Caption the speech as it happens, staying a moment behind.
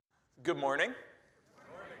Good morning.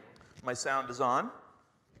 My sound is on.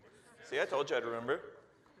 See, I told you I'd remember.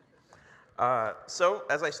 So,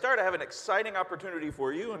 as I start, I have an exciting opportunity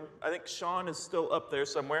for you, and I think Sean is still up there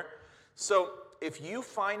somewhere. So, if you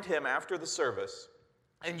find him after the service,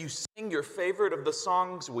 and you sing your favorite of the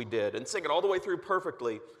songs we did, and sing it all the way through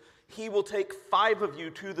perfectly, he will take 5 of you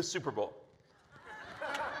to the Super Bowl.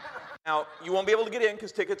 Now, you won't be able to get in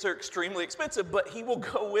because tickets are extremely expensive, but he will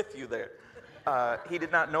go with you there. He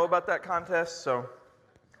did not know about that contest, so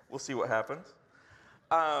we'll see what happens.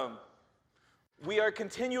 We are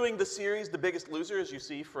continuing the series, The Biggest Loser, as you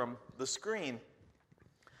see from the screen.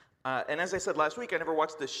 And as I said last week, I never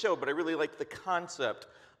watched this show, but I really liked the concept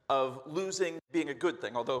of losing being a good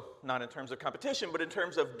thing, although not in terms of competition, but in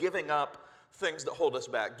terms of giving up things that hold us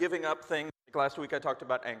back. Giving up things, like last week I talked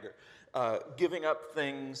about anger. Giving up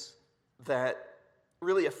things that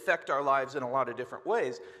really affect our lives in a lot of different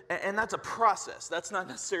ways. And that's a process. That's not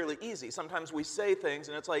necessarily easy. Sometimes we say things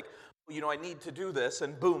and it's like, I need to do this,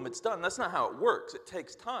 and boom, it's done. That's not how it works. It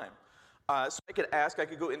takes time. So I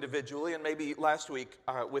could go individually, and maybe last week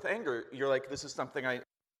with anger, you're like, this is something I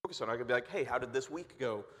focus on. I could be like, hey, how did this week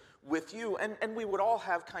go with you? And we would all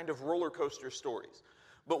have kind of roller coaster stories.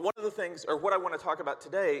 But one of the things, or what I want to talk about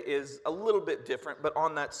today is a little bit different, but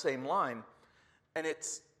on that same line, and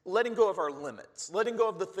it's letting go of our limits, letting go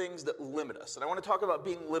of the things that limit us. And I want to talk about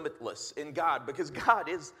being limitless in God, because God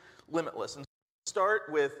is limitless. And so start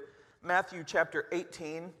with Matthew chapter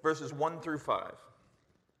 18, verses 1 through 5.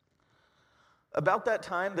 About that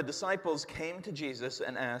time, the disciples came to Jesus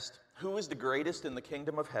and asked, "Who is the greatest in the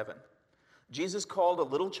kingdom of heaven?" Jesus called a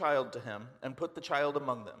little child to him and put the child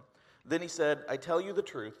among them. Then he said, "I tell you the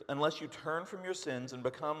truth, unless you turn from your sins and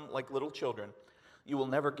become like little children, you will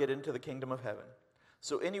never get into the kingdom of heaven.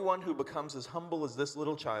 So anyone who becomes as humble as this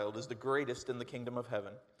little child is the greatest in the kingdom of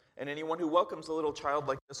heaven. And anyone who welcomes a little child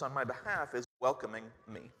like this on my behalf is welcoming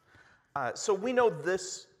me." So we know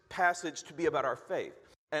this passage to be about our faith,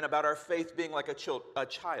 and about our faith being like a child.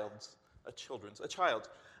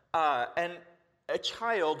 And a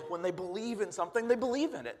child, when they believe in something, they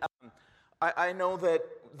believe in it. I know that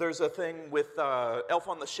there's a thing with Elf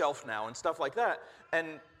on the Shelf now and stuff like that,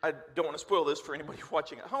 and I don't want to spoil this for anybody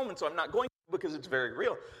watching at home, and so I'm not going to, because it's very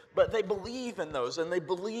real. But they believe in those, and they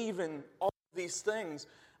believe in all of these things,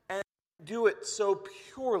 and do it so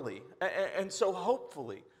purely and so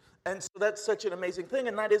hopefully. And so that's such an amazing thing,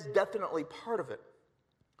 and that is definitely part of it.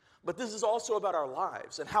 But this is also about our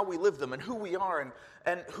lives and how we live them and who we are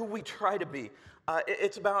and who we try to be.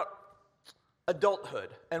 It's about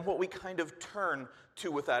adulthood and what we kind of turn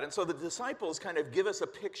to with that. And so the disciples kind of give us a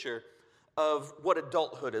picture of what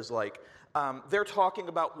adulthood is like. They're talking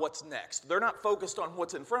about what's next. They're not focused on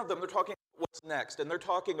what's in front of them. They're talking about what's next. And they're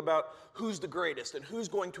talking about who's the greatest and who's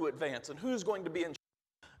going to advance and who's going to be in charge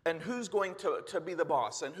and who's going to be the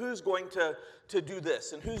boss and who's going to do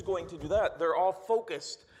this and who's going to do that. They're all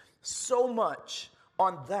focused so much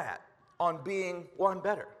on that, on being one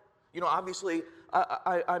better. Obviously,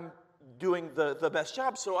 I'm doing the best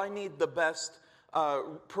job, so I need the best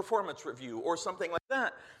performance review or something like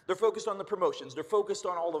that. They're focused on the promotions. They're focused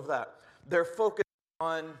on all of that. They're focused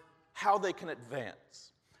on how they can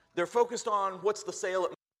advance. They're focused on what's the sale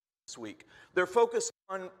at this week. They're focused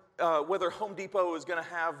on whether Home Depot is going to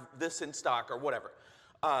have this in stock or whatever.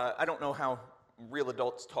 I don't know how real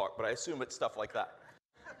adults talk, but I assume it's stuff like that.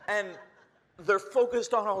 And they're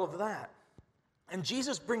focused on all of that. And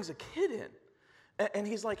Jesus brings a kid in, and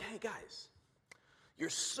he's like, "Hey guys, you're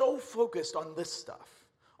so focused on this stuff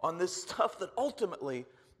that ultimately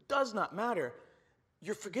does not matter.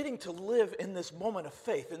 You're forgetting to live in this moment of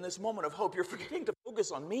faith, in this moment of hope. You're forgetting to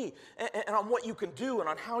focus on me and on what you can do and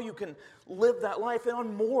on how you can live that life and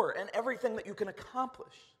on more and everything that you can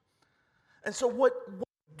accomplish." And so what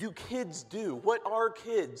do kids do? What are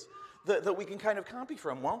kids that we can kind of copy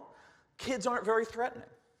from? Well, kids aren't very threatening.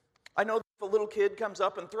 I know that if a little kid comes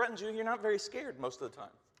up and threatens you, you're not very scared most of the time.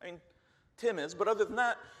 I mean, Tim is, but other than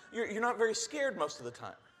that, you're not very scared most of the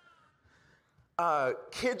time.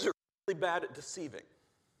 Kids are really bad at deceiving.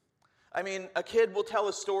 I mean, a kid will tell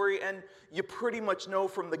a story, and you pretty much know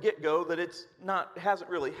from the get-go that it hasn't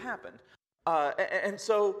really happened. And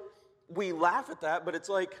so we laugh at that, but it's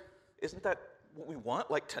like, isn't that what we want?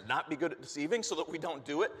 Like, to not be good at deceiving so that we don't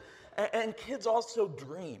do it? And kids also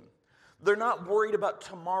dream. They're not worried about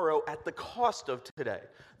tomorrow at the cost of today.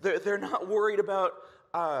 They're not worried about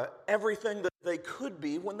everything that they could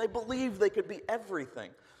be when they believe they could be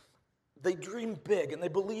everything. They dream big and they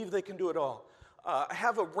believe they can do it all. I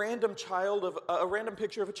have a random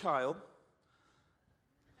picture of a child.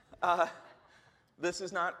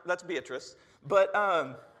 That's Beatrice,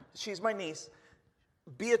 but she's my niece.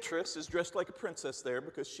 Beatrice is dressed like a princess there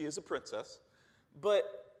because she is a princess, but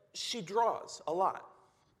she draws a lot.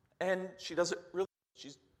 And she does it really,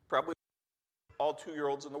 she's probably all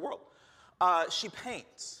 2-year-olds in the world. She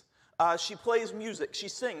paints. She plays music. She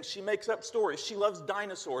sings. She makes up stories. She loves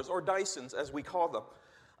dinosaurs, or Dysons as we call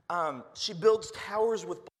them. She builds towers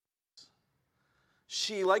with blocks.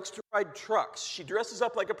 She likes to ride trucks. She dresses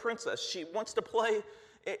up like a princess. She wants to play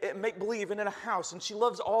make-believe and in a house, and she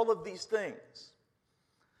loves all of these things.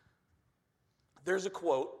 There's a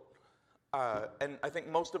quote, and I think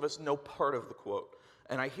most of us know part of the quote,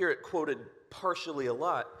 and I hear it quoted partially a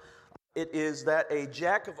lot. It is that a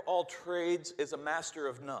jack of all trades is a master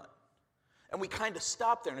of none. And we kind of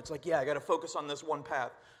stop there, and it's like, yeah, I got to focus on this one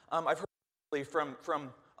path. I've heard from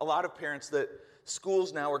a lot of parents that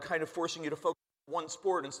schools now are kind of forcing you to focus on one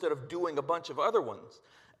sport instead of doing a bunch of other ones.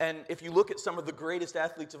 And if you look at some of the greatest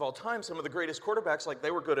athletes of all time, some of the greatest quarterbacks, like they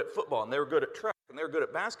were good at football, and they were good at track, and they were good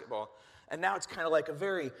at basketball. And now it's kind of like a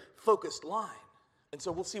very focused line. And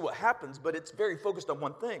so we'll see what happens, but it's very focused on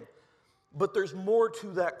one thing. But there's more to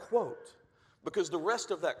that quote, because the rest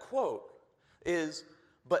of that quote is,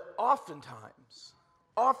 but oftentimes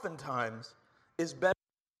is better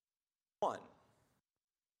than one.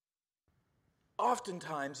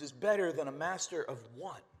 Oftentimes is better than a master of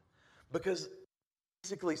one. Because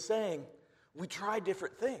basically saying, we try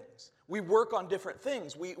different things. We work on different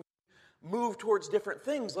things. We move towards different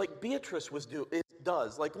things like Beatrice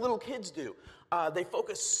does, like little kids do. They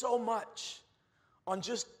focus so much on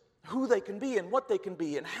just who they can be and what they can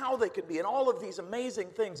be and how they can be and all of these amazing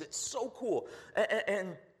things. It's so cool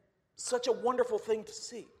and such a wonderful thing to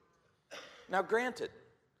see. Now, granted,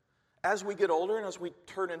 as we get older and as we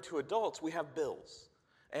turn into adults, we have bills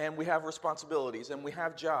and we have responsibilities and we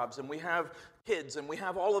have jobs and we have kids and we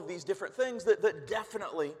have all of these different things that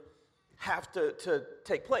definitely have to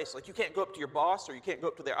take place. Like, you can't go up to your boss, or you can't go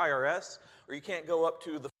up to the IRS, or you can't go up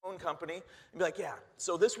to the phone company and be like, yeah,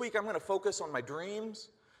 so this week I'm going to focus on my dreams.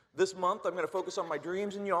 This month I'm going to focus on my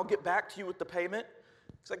dreams, and I'll get back to you with the payment.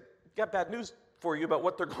 It's like, got bad news for you about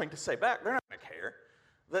what they're going to say back. They're not going to care.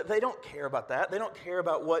 They don't care about that. They don't care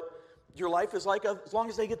about what your life is like as long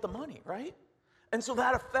as they get the money, right? And so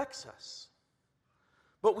that affects us.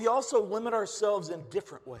 But we also limit ourselves in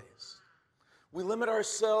different ways. We limit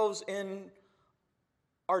ourselves in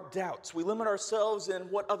our doubts. We limit ourselves in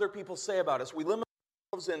what other people say about us. We limit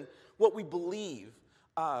ourselves in what we believe.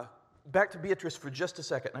 Back to Beatrice for just a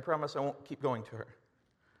second, and I promise I won't keep going to her.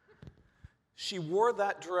 She wore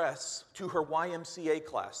that dress to her YMCA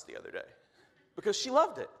class the other day because she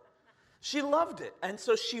loved it. She loved it, and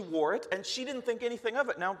so she wore it, and she didn't think anything of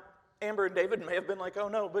it. Now, Amber and David may have been like, oh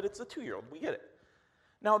no, but it's a 2-year-old. We get it.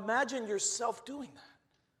 Now, imagine yourself doing that.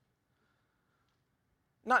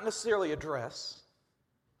 Not necessarily a dress,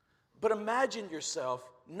 but imagine yourself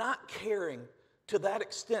not caring to that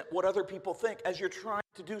extent what other people think as you're trying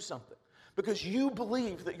to do something. Because you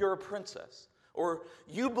believe that you're a princess, or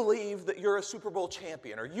you believe that you're a Super Bowl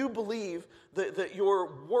champion, or you believe that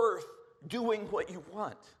you're worth doing what you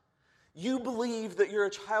want. You believe that you're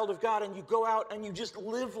a child of God, and you go out and you just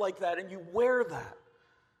live like that, and you wear that.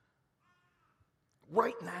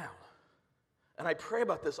 Right now. And I pray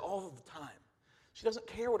about this all of the time. She doesn't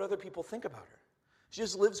care what other people think about her. She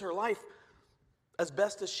just lives her life as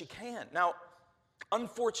best as she can. Now,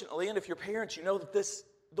 unfortunately, and if you're parents, you know that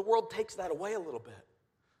the world takes that away a little bit.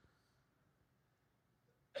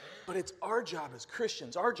 But it's our job as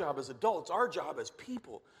Christians, our job as adults, our job as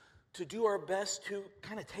people to do our best to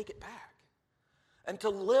kind of take it back. And to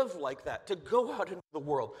live like that, to go out into the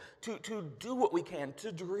world, to do what we can,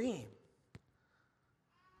 to dream.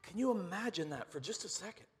 Can you imagine that for just a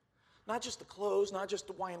second? Not just the clothes, not just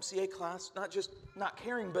the YMCA class, not just not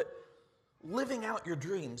caring, but living out your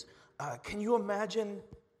dreams. Can you imagine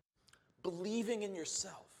believing in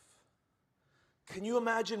yourself? Can you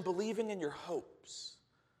imagine believing in your hopes?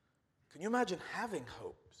 Can you imagine having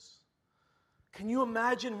hopes? Can you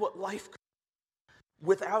imagine what life could be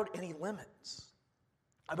without any limits?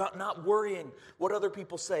 About not worrying what other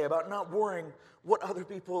people say, about not worrying what other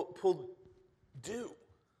people do.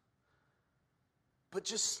 But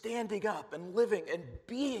just standing up and living and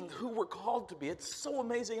being who we're called to be. It's so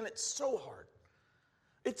amazing, and it's so hard.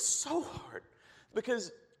 It's so hard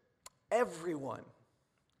because everyone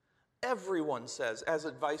says as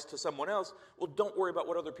advice to someone else, well, don't worry about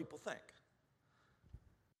what other people think.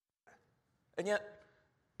 And yet,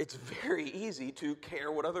 it's very easy to care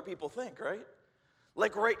what other people think, right?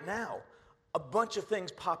 Like right now, a bunch of things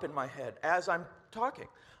pop in my head as I'm talking.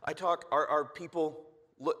 Are people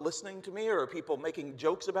listening to me, or are people making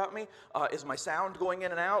jokes about me? Is my sound going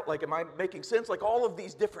in and out? Like, am I making sense? Like, all of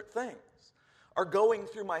these different things are going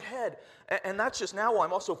through my head. And that's just now.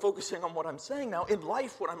 I'm also focusing on what I'm saying now. In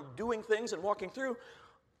life, when I'm doing things and walking through,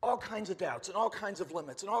 all kinds of doubts and all kinds of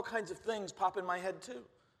limits and all kinds of things pop in my head too.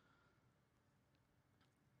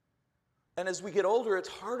 And as we get older, it's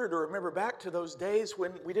harder to remember back to those days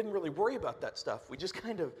when we didn't really worry about that stuff. We just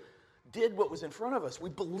kind of did what was in front of us. We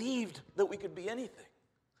believed that we could be anything.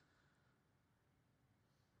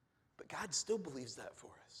 But God still believes that for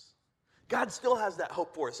us. God still has that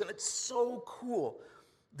hope for us. And it's so cool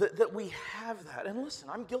that we have that. And listen,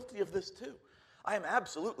 I'm guilty of this too. I am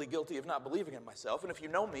absolutely guilty of not believing in myself. And if you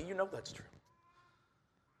know me, you know that's true.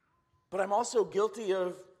 But I'm also guilty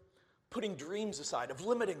of putting dreams aside, of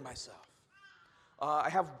limiting myself. I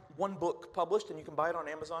have one book published, and you can buy it on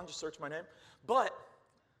Amazon. Just search my name. But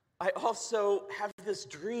I also have this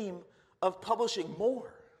dream of publishing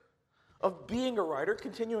more, of being a writer,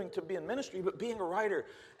 continuing to be in ministry, but being a writer.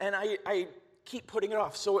 And I keep putting it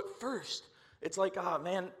off. So at first, it's like,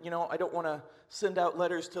 man, I don't want to send out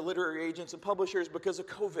letters to literary agents and publishers because of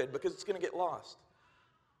COVID, because it's going to get lost.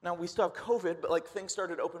 Now, we still have COVID, but things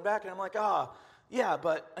started to open back, and I'm like, yeah,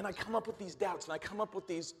 and I come up with these doubts, and I come up with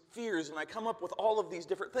these fears, and I come up with all of these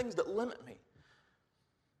different things that limit me.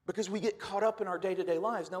 Because we get caught up in our day-to-day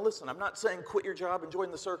lives. Now listen, I'm not saying quit your job and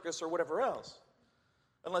join the circus or whatever else.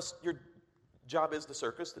 Unless your job is the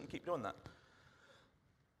circus, then keep doing that.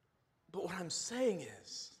 But what I'm saying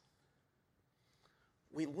is,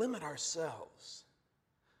 we limit ourselves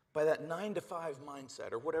by that 9-to-5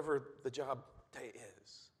 mindset, or whatever the job day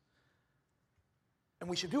is. And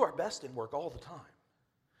we should do our best in work all the time.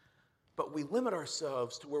 But we limit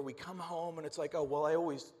ourselves to where we come home and it's like, oh, well, I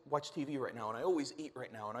always watch TV right now, and I always eat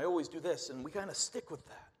right now, and I always do this, and we kind of stick with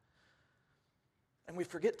that. And we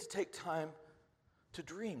forget to take time to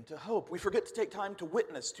dream, to hope. We forget to take time to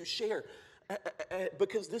witness, to share,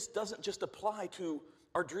 because this doesn't just apply to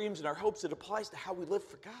our dreams and our hopes, it applies to how we live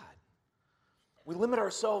for God. We limit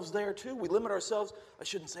ourselves there too. We limit ourselves, I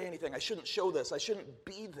shouldn't say anything, I shouldn't show this, I shouldn't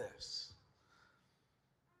be this.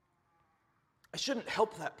 I shouldn't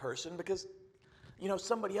help that person because,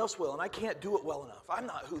 somebody else will, and I can't do it well enough. I'm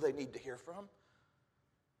not who they need to hear from.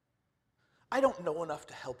 I don't know enough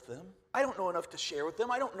to help them. I don't know enough to share with them.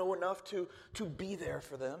 I don't know enough to be there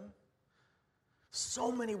for them. So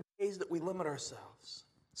many ways that we limit ourselves.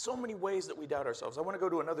 So many ways that we doubt ourselves. I want to go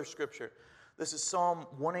to another scripture. This is Psalm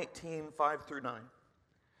 118, 5-9.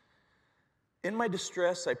 In my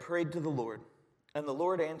distress, I prayed to the Lord, and the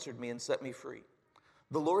Lord answered me and set me free.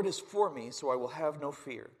 The Lord is for me, so I will have no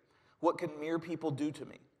fear. What can mere people do to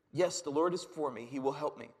me? Yes, the Lord is for me. He will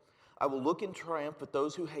help me. I will look in triumph at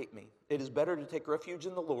those who hate me. It is better to take refuge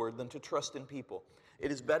in the Lord than to trust in people.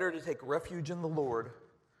 It is better to take refuge in the Lord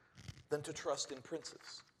than to trust in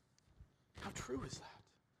princes. How true is that?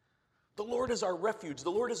 The Lord is our refuge.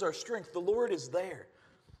 The Lord is our strength. The Lord is there.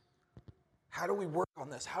 How do we work on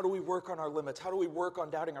this? How do we work on our limits? How do we work on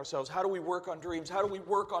doubting ourselves? How do we work on dreams? How do we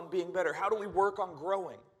work on being better? How do we work on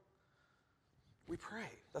growing? We pray.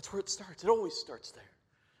 That's where it starts. It always starts there.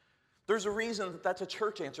 There's a reason that that's a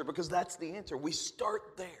church answer, because that's the answer. We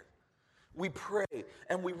start there. We pray,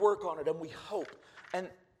 and we work on it, and we hope. And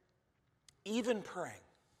even praying,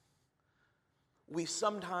 we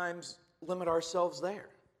sometimes limit ourselves there.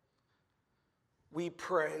 We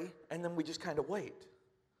pray, and then we just kind of wait.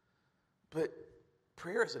 But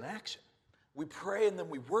prayer is an action. We pray and then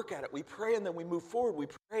we work at it. We pray and then we move forward. We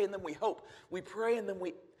pray and then we hope. We pray and then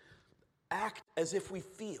we act as if we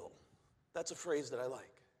feel. That's a phrase that I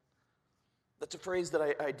like. That's a phrase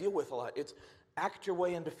that I deal with a lot. It's act your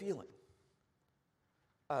way into feeling.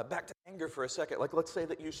 Back to anger for a second. Let's say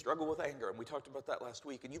that you struggle with anger, and we talked about that last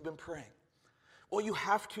week, and you've been praying. Well, you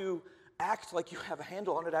have to act like you have a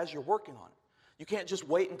handle on it as you're working on it. You can't just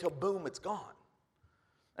wait until, boom, it's gone.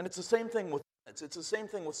 And it's the same thing with it's the same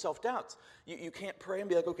thing with self-doubts. You can't pray and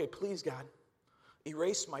be like, okay, please, God,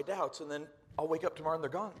 erase my doubts, and then I'll wake up tomorrow and they're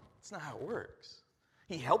gone. That's not how it works.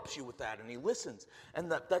 He helps you with that, and he listens,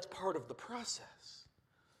 and that's part of the process.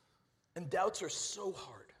 And doubts are so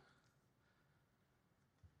hard.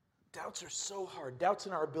 Doubts are so hard. Doubts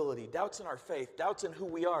in our ability, doubts in our faith, doubts in who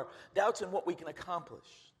we are, doubts in what we can accomplish.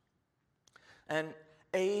 And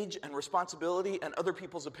age and responsibility and other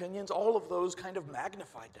people's opinions, all of those kind of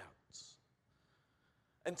magnify doubts.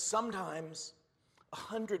 And sometimes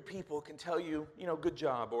 100 people can tell you, good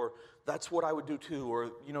job, or that's what I would do too,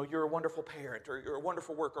 or, you're a wonderful parent, or you're a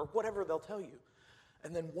wonderful worker, or whatever they'll tell you.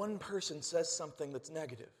 And then one person says something that's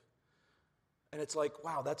negative. And it's like,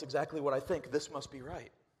 wow, that's exactly what I think. This must be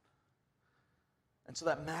right. And so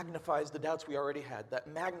that magnifies the doubts we already had. That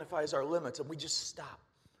magnifies our limits, and we just stop.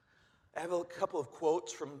 I have a couple of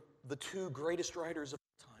quotes from the two greatest writers of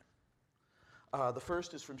all The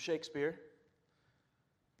first is from Shakespeare.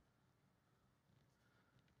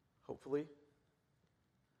 Hopefully.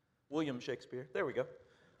 William Shakespeare. There we go.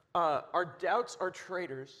 Our doubts are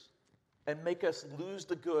traitors and make us lose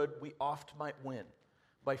the good we oft might win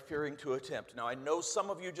by fearing to attempt. Now, I know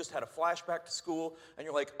some of you just had a flashback to school, and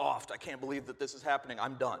you're like, oft, I can't believe that this is happening.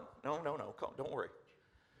 I'm done. No, don't worry.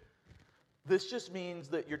 This just means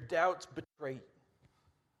that your doubts betray you.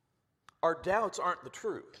 Our doubts aren't the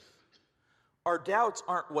truth. Our doubts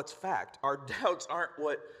aren't what's fact. Our doubts aren't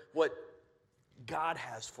what God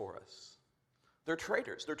has for us. They're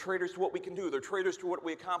traitors. They're traitors to what we can do. They're traitors to what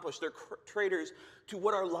we accomplish. They're traitors to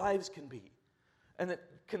what our lives can be. And it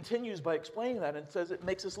continues by explaining that and says it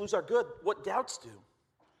makes us lose our good. What doubts do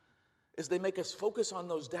is they make us focus on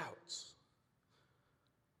those doubts.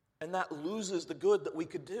 And that loses the good that we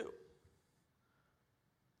could do.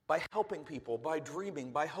 By helping people, by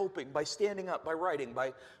dreaming, by hoping, by standing up, by writing,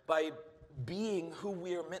 by being who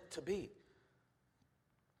we are meant to be.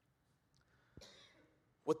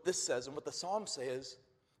 What this says and what the Psalm says is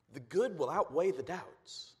the good will outweigh the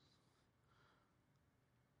doubts.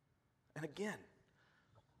 And again,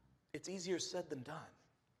 it's easier said than done.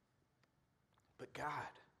 But God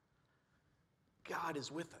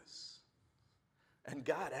is with us. And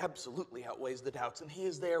God absolutely outweighs the doubts. And He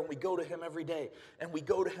is there, and we go to Him every day. And we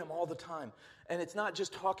go to Him all the time. And it's not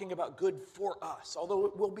just talking about good for us, although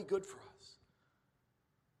it will be good for us.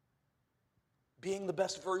 Being the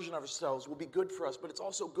best version of ourselves will be good for us, but it's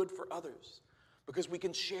also good for others. Because we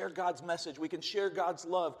can share God's message. We can share God's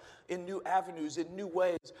love in new avenues, in new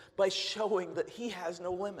ways, by showing that He has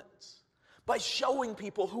no limits. By showing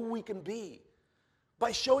people who we can be.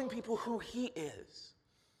 By showing people who He is.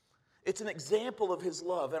 It's an example of His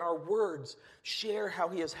love, and our words share how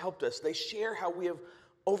He has helped us. They share how we have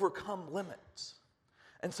overcome limits.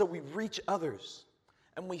 And so we reach others,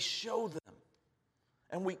 and we show them,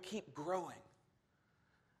 and we keep growing.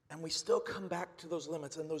 And we still come back to those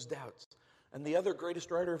limits and those doubts. And the other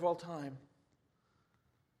greatest writer of all time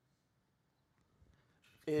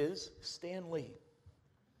is Stan Lee.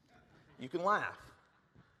 You can laugh.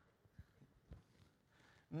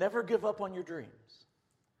 Never give up on your dreams.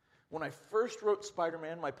 When I first wrote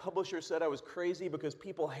Spider-Man, my publisher said I was crazy because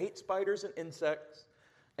people hate spiders and insects,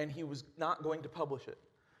 and he was not going to publish it.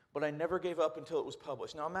 But I never gave up until it was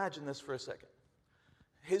published. Now imagine this for a second.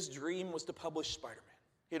 His dream was to publish Spider-Man.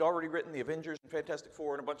 He had already written the Avengers and Fantastic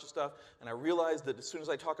Four and a bunch of stuff, and I realized that as soon as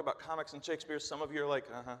I talk about comics and Shakespeare, some of you are like,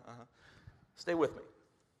 Stay with me.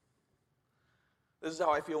 This is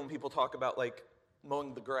how I feel when people talk about, like,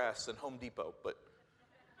 mowing the grass in Home Depot, but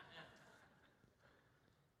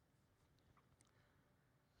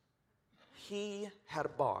he had a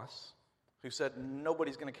boss who said,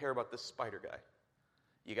 nobody's going to care about this spider guy.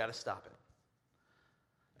 You got to stop it.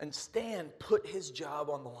 And Stan put his job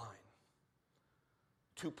on the line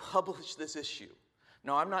to publish this issue.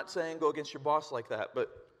 Now, I'm not saying go against your boss like that,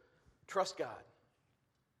 but trust God.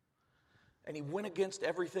 And he went against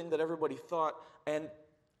everything that everybody thought. And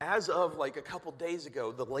as of like a couple days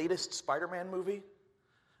ago, the latest Spider-Man movie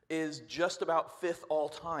is just about 5th all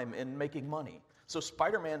time in making money. So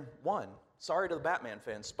Spider-Man won. Sorry to the Batman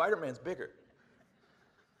fans. Spider-Man's bigger.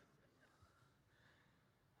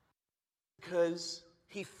 Because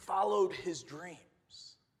he followed his dreams.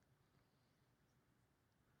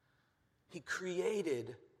 He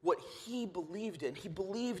created what he believed in. He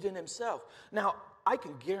believed in himself. Now, I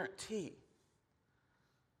can guarantee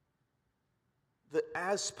that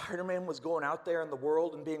as Spider-Man was going out there in the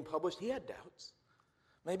world and being published, he had doubts.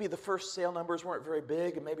 Maybe the first sale numbers weren't very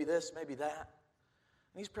big, and maybe this, maybe that.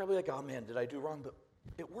 And he's probably like, oh man, did I do wrong? But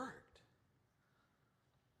it worked.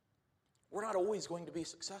 We're not always going to be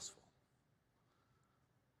successful.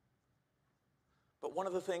 But one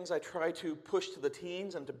of the things I try to push to the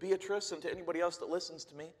teens and to Beatrice and to anybody else that listens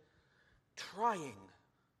to me, trying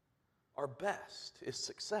our best is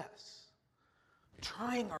success.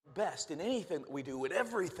 Trying our best in anything that we do, in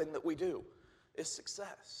everything that we do, is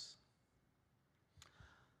success.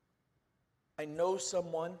 I know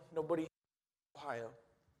someone, nobody in Ohio,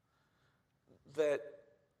 that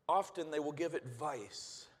often they will give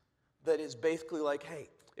advice that is basically like, hey,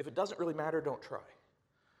 if it doesn't really matter, don't try.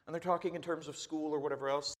 And they're talking in terms of school or whatever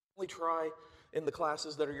else. Only try in the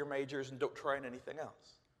classes that are your majors and don't try in anything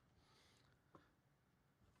else.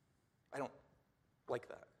 I don't like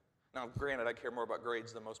that. Now, granted, I care more about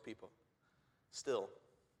grades than most people. Still.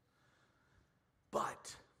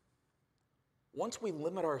 But once we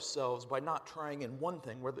limit ourselves by not trying in one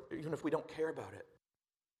thing, even if we don't care about it,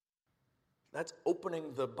 that's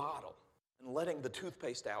opening the bottle and letting the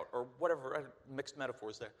toothpaste out, or whatever, mixed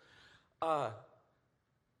metaphors there.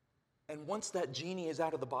 And once that genie is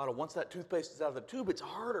out of the bottle, once that toothpaste is out of the tube, it's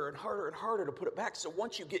harder and harder and harder to put it back. So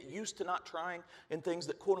once you get used to not trying in things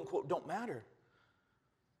that quote unquote don't matter,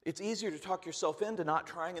 it's easier to talk yourself into not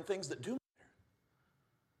trying in things that do matter.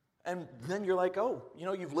 And then you're like, oh,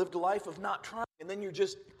 you've lived a life of not trying, and then you're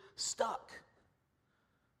just stuck.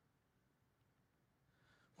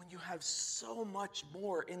 When you have so much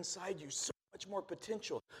more inside you, so much more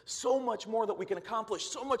potential, so much more that we can accomplish,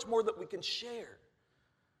 so much more that we can share.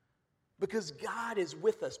 Because God is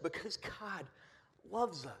with us, because God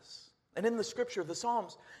loves us. And in the scripture, the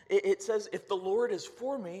Psalms, it says, if the Lord is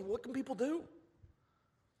for me, what can people do?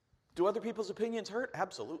 Do other people's opinions hurt?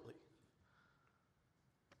 Absolutely.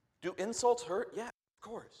 Do insults hurt? Yeah, of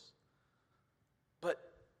course. But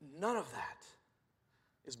none of that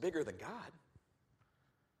is bigger than God.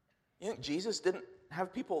 You think Jesus didn't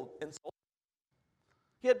have people insult him?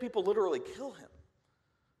 He had people literally kill him.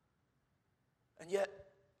 And yet,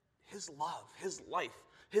 his love, his life,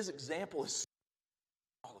 his example is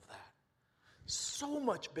all of that. So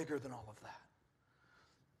much bigger than all of that.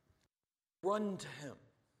 Run to him.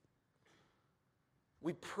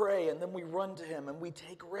 We pray and then we run to him and we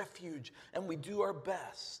take refuge and we do our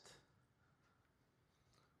best.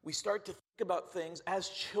 We start to think about things as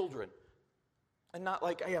children. And not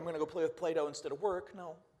like, hey, I'm going to go play with Play-Doh instead of work.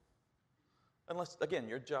 No. Unless, again,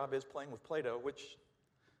 your job is playing with Play-Doh, which,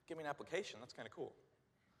 give me an application. That's kind of cool.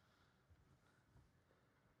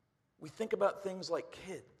 We think about things like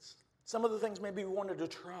kids. Some of the things maybe we wanted to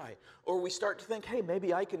try. Or we start to think, hey,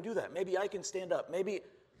 maybe I can do that. Maybe I can stand up. Maybe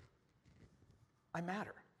I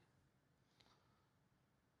matter.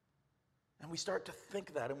 And we start to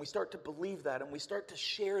think that, and we start to believe that, and we start to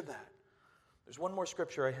share that. There's one more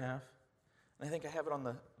scripture I have, and I think I have it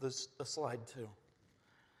on the slide too.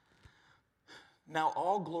 Now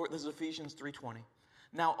all glory, this is Ephesians 3:20.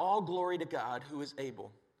 Now all glory to God who is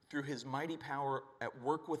able, through his mighty power at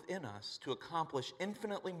work within us, to accomplish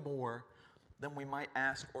infinitely more than we might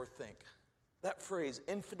ask or think. That phrase,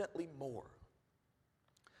 infinitely more.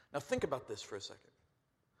 Now think about this for a second.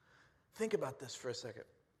 Think about this for a second.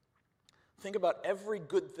 Think about every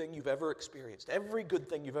good thing you've ever experienced. Every good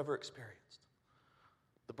thing you've ever experienced.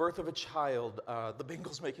 The birth of a child, the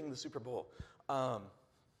Bengals making the Super Bowl. I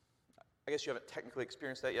guess you haven't technically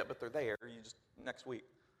experienced that yet, but they're there. You just next week.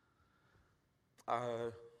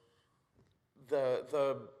 A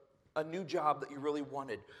new job that you really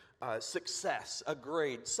wanted. Success, a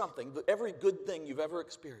grade, something. Every good thing you've ever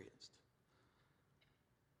experienced.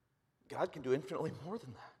 God can do infinitely more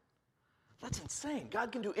than that. That's insane.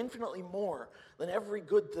 God can do infinitely more than every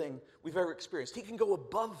good thing we've ever experienced. He can go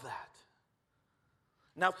above that.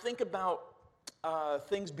 Now think about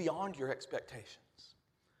things beyond your expectations.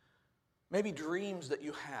 Maybe dreams that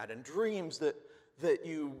you had and dreams that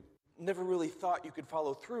you never really thought you could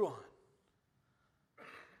follow through on.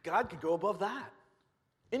 God could go above that.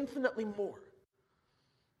 Infinitely more.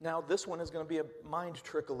 Now this one is going to be a mind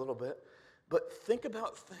trick a little bit, but think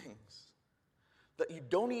about things that you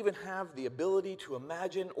don't even have the ability to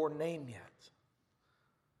imagine or name yet.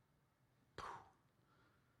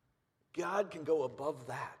 God can go above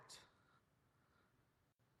that.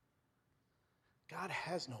 God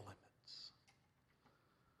has no limits.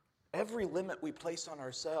 Every limit we place on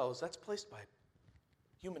ourselves, that's placed by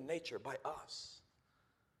human nature, by us.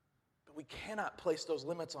 But we cannot place those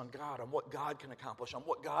limits on God, on what God can accomplish, on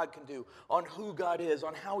what God can do, on who God is,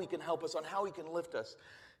 on how he can help us, on how he can lift us.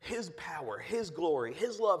 His power, his glory,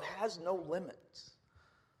 his love has no limits.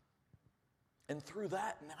 And through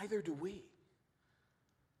that, neither do we.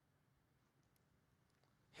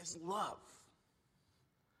 His love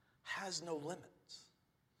has no limits.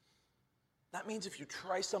 That means if you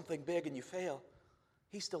try something big and you fail,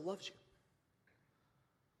 he still loves you.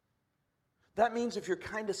 That means if you're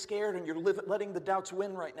kind of scared and you're letting the doubts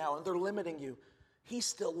win right now and they're limiting you, he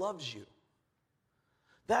still loves you.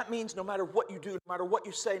 That means no matter what you do, no matter what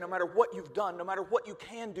you say, no matter what you've done, no matter what you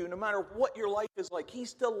can do, no matter what your life is like, he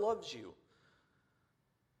still loves you.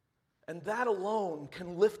 And that alone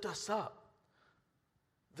can lift us up.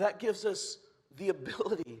 That gives us the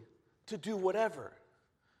ability to do whatever.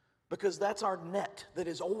 Because that's our net that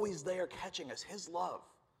is always there catching us. His love,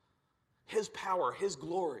 his power, his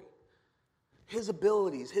glory, his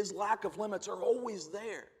abilities, his lack of limits are always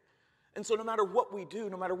there. And so no matter what we do,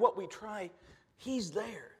 no matter what we try, he's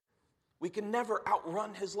there. We can never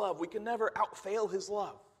outrun his love. We can never outfail his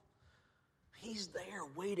love. He's there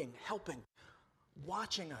waiting, helping,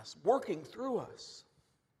 watching us, working through us.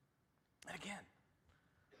 And again,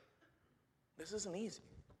 this isn't easy.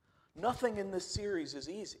 Nothing in this series is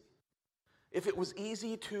easy. If it was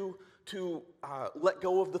easy to let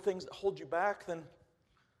go of the things that hold you back, then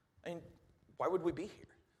I mean, why would we be here?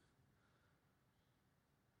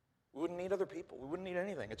 We wouldn't need other people. We wouldn't need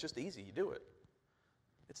anything. It's just easy. You do it.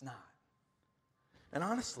 It's not. And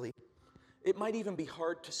honestly, it might even be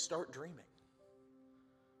hard to start dreaming,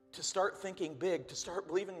 to start thinking big, to start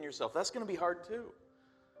believing in yourself. That's going to be hard too.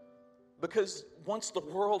 Because once the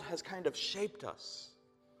world has kind of shaped us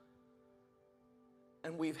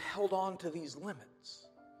and we've held on to these limits,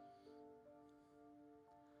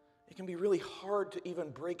 it can be really hard to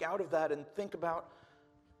even break out of that and think about,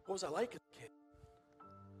 what was I like as a kid?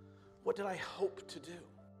 What did I hope to do?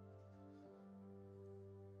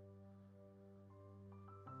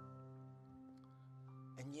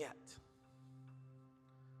 And yet,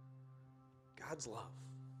 God's love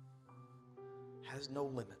has no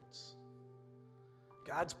limits.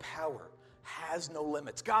 God's power has no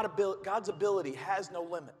limits. God's ability has no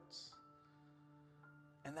limits.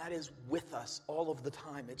 And that is with us all of the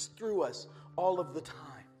time. It's through us all of the time.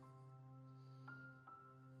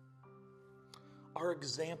 Our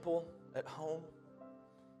example at home,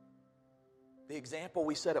 the example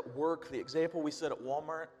we set at work, the example we set at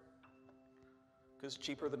Walmart, because it's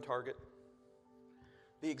cheaper than Target,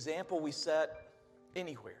 the example we set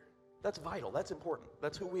anywhere, that's vital, that's important,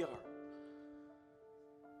 that's who we are.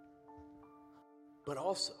 But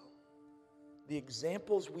also, the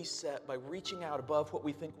examples we set by reaching out above what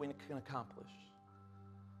we think we can accomplish,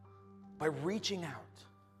 by reaching out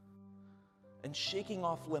and shaking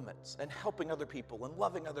off limits and helping other people and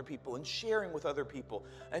loving other people and sharing with other people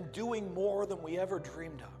and doing more than we ever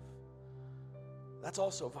dreamed of, that's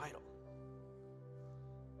also vital.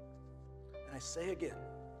 And I say again,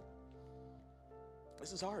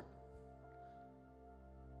 this is hard.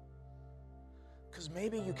 Because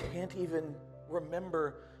maybe you can't even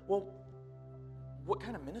remember, well, what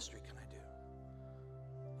kind of ministry can I do?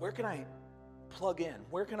 Where can I plug in?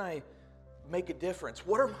 Where can I make a difference?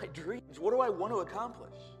 What are my dreams? What do I want to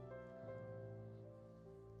accomplish?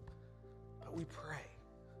 But we pray.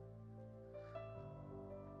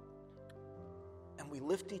 And we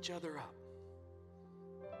lift each other up.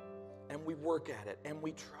 And we work at it. And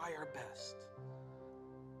we try our best.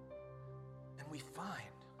 And we find,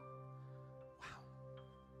 wow,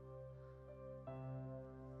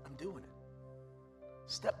 I'm doing it.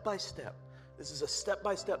 Step by step. This is a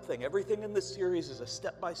step-by-step thing. Everything in this series is a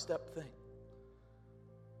step-by-step thing.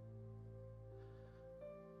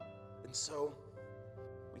 And so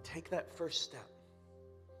we take that first step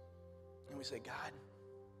and we say, God,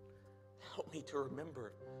 help me to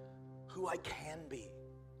remember who I can be.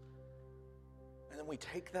 And then we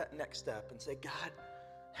take that next step and say, God,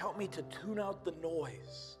 help me to tune out the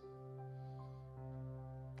noise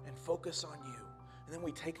and focus on you. And then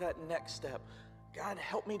we take that next step. God,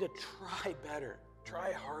 help me to try better,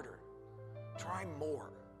 try harder, try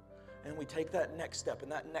more. And we take that next step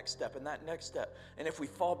and that next step and that next step. And if we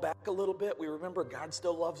fall back a little bit, we remember God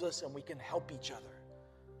still loves us and we can help each other.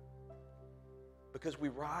 Because we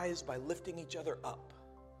rise by lifting each other up.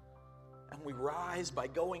 And we rise by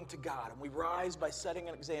going to God. And we rise by setting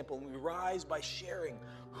an example. And we rise by sharing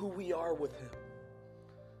who we are with Him.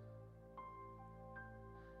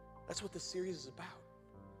 That's what this series is about.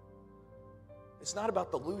 It's not about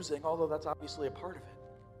the losing, although that's obviously a part of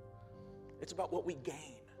it. It's about what we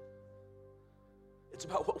gain. It's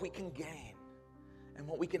about what we can gain and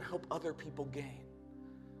what we can help other people gain.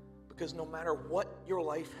 Because no matter what your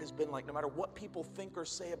life has been like, no matter what people think or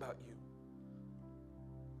say about you,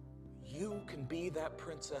 you can be that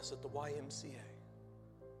princess at the YMCA.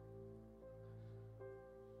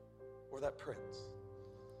 Or that prince.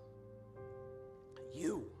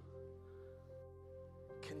 You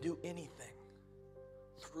can do anything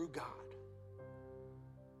through God.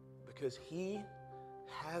 Because He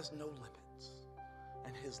has no limits.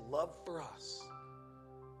 And His love for us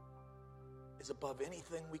is above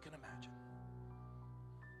anything we can imagine.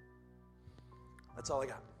 That's all I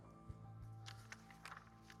got.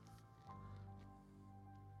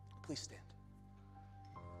 Please stand.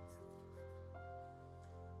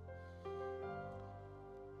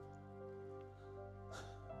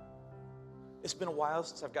 It's been a while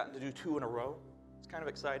since I've gotten to do 2 in a row. It's kind of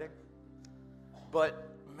exciting. But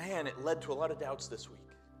man, it led to a lot of doubts this week.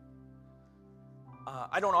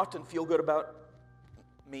 I don't often feel good about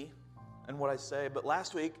me and what I say, but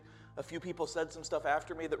last week, a few people said some stuff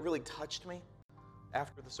after me that really touched me,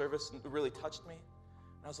 after the service, and it really touched me.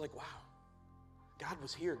 And I was like, wow, God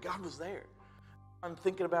was here. God was there. I'm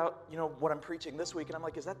thinking about, what I'm preaching this week, and I'm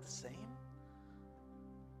like, is that the same?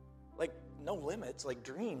 Like, no limits, like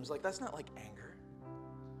dreams, like that's not like anger.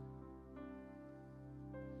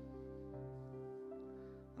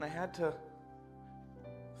 And I had to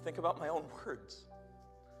think about my own words.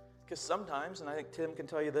 Because sometimes, and I think Tim can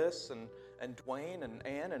tell you this, and Dwayne and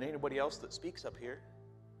Ann and anybody else that speaks up here,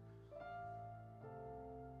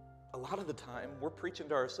 a lot of the time we're preaching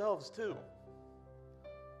to ourselves too.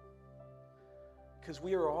 Because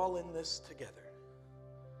we are all in this together.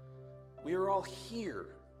 We are all here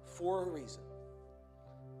for a reason.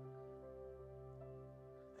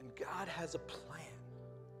 And God has a plan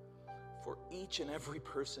for each and every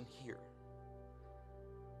person here.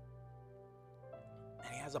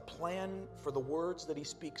 And He has a plan for the words that He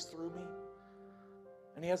speaks through me.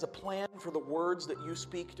 And He has a plan for the words that you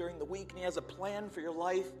speak during the week. And He has a plan for your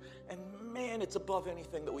life. And man, it's above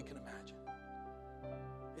anything that we can imagine.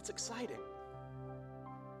 It's exciting.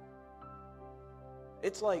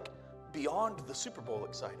 It's like beyond the Super Bowl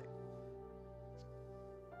exciting.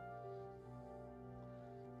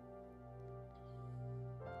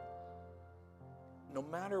 No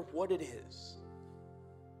matter what it is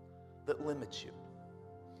that limits you,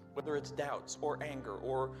 whether it's doubts or anger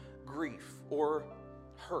or grief or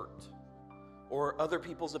hurt or other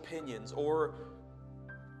people's opinions or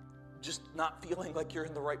just not feeling like you're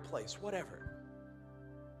in the right place, whatever,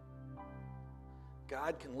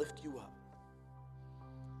 God can lift you up.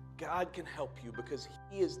 God can help you because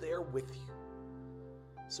He is there with you.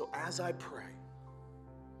 So as I pray,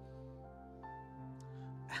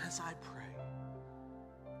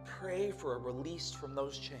 pray for a release from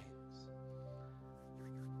those chains.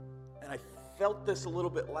 And I felt this a little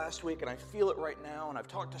bit last week, and I feel it right now, and I've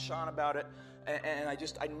talked to Sean about it, and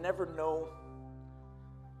I never know.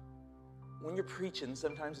 When you're preaching,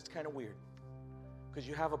 sometimes it's kind of weird because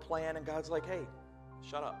you have a plan, and God's like, hey,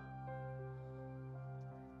 shut up.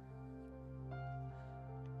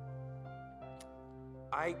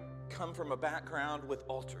 I come from a background with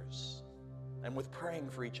altars and with praying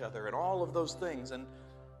for each other and all of those things, and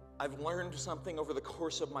I've learned something over the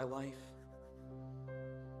course of my life.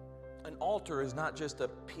 An altar is not just a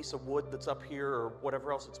piece of wood that's up here or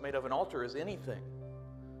whatever else it's made of. An altar is anything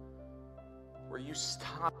where you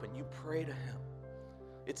stop and you pray to Him.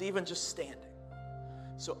 It's even just standing.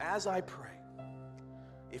 So as I pray,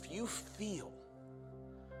 if you feel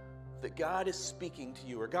that God is speaking to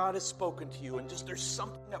you or God has spoken to you and just there's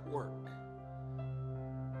something at work,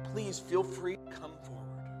 please feel free to come forward.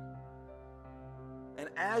 And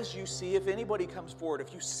as you see, if anybody comes forward,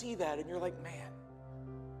 if you see that and you're like, man,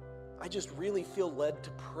 I just really feel led to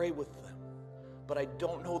pray with them, but I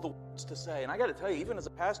don't know the words to say. And I got to tell you, even as a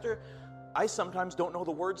pastor, I sometimes don't know the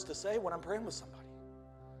words to say when I'm praying with somebody.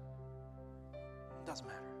 It doesn't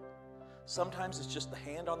matter. Sometimes it's just the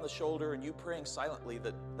hand on the shoulder and you praying silently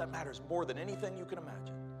that matters more than anything you can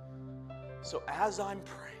imagine. So as I'm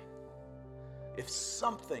praying, if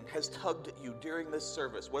something has tugged at you during this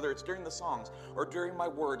service, whether it's during the songs or during my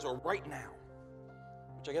words or right now,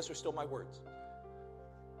 which I guess are still my words,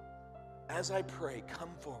 as I pray,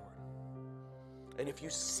 come forward. And if you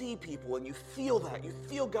see people and you feel that, you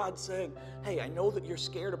feel God saying, hey, I know that you're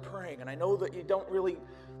scared of praying and I know that you don't really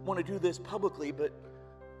want to do this publicly, but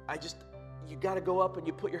you got to go up and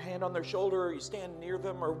you put your hand on their shoulder or you stand near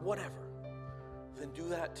them or whatever, then do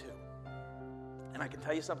that too. And I can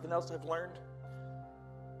tell you something else I've learned.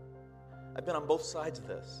 I've been on both sides of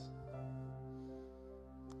this.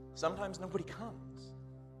 Sometimes nobody comes.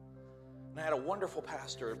 And I had a wonderful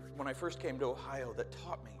pastor when I first came to Ohio that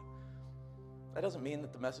taught me. That doesn't mean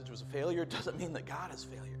that the message was a failure. It doesn't mean that God is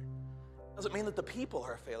failure. It doesn't mean that the people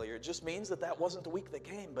are a failure. It just means that wasn't the week they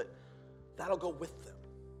came, but that'll go with them.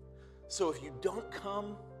 So if you don't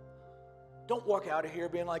come, don't walk out of here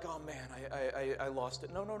being like, oh man, I lost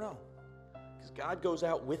it. No. Because God goes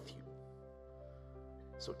out with you.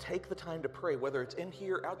 So take the time to pray, whether it's in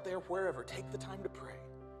here, out there, wherever. Take the time to pray.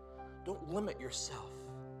 Don't limit yourself.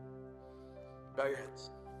 Bow your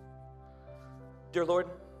heads. Dear Lord,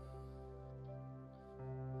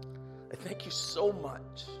 I thank you so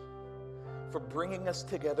much for bringing us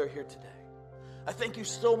together here today. I thank you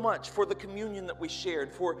so much for the communion that we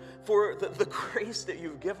shared, for the grace that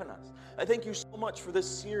you've given us. I thank you so much for this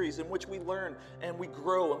series in which we learn and we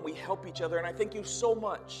grow and we help each other. And I thank you so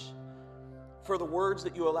much for the words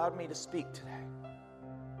that you allowed me to speak today.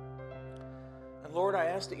 And Lord, I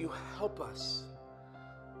ask that you help us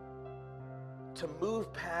to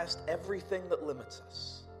move past everything that limits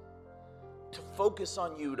us, to focus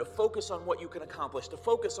on you, to focus on what you can accomplish, to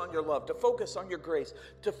focus on your love, to focus on your grace,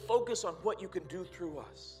 to focus on what you can do through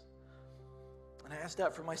us. And I ask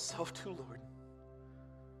that for myself too, Lord.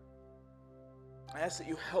 I ask that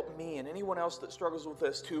you help me and anyone else that struggles with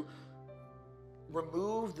this to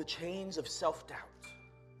remove the chains of self-doubt,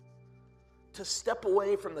 to step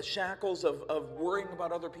away from the shackles of worrying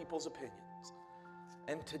about other people's opinions,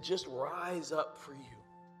 and to just rise up for you.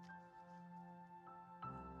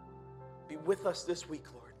 Be with us this week,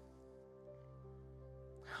 Lord.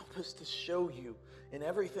 Help us to show you in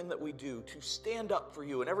everything that we do, to stand up for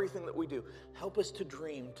you in everything that we do. Help us to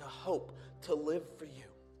dream, to hope, to live for you.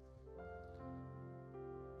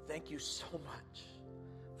 Thank you so much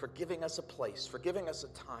for giving us a place, for giving us a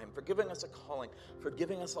time, for giving us a calling, for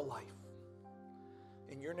giving us a life.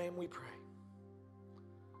 In your name we pray.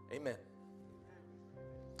 Amen.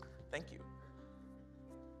 Thank you.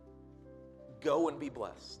 Go and be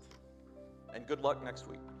blessed. And good luck next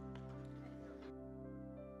week.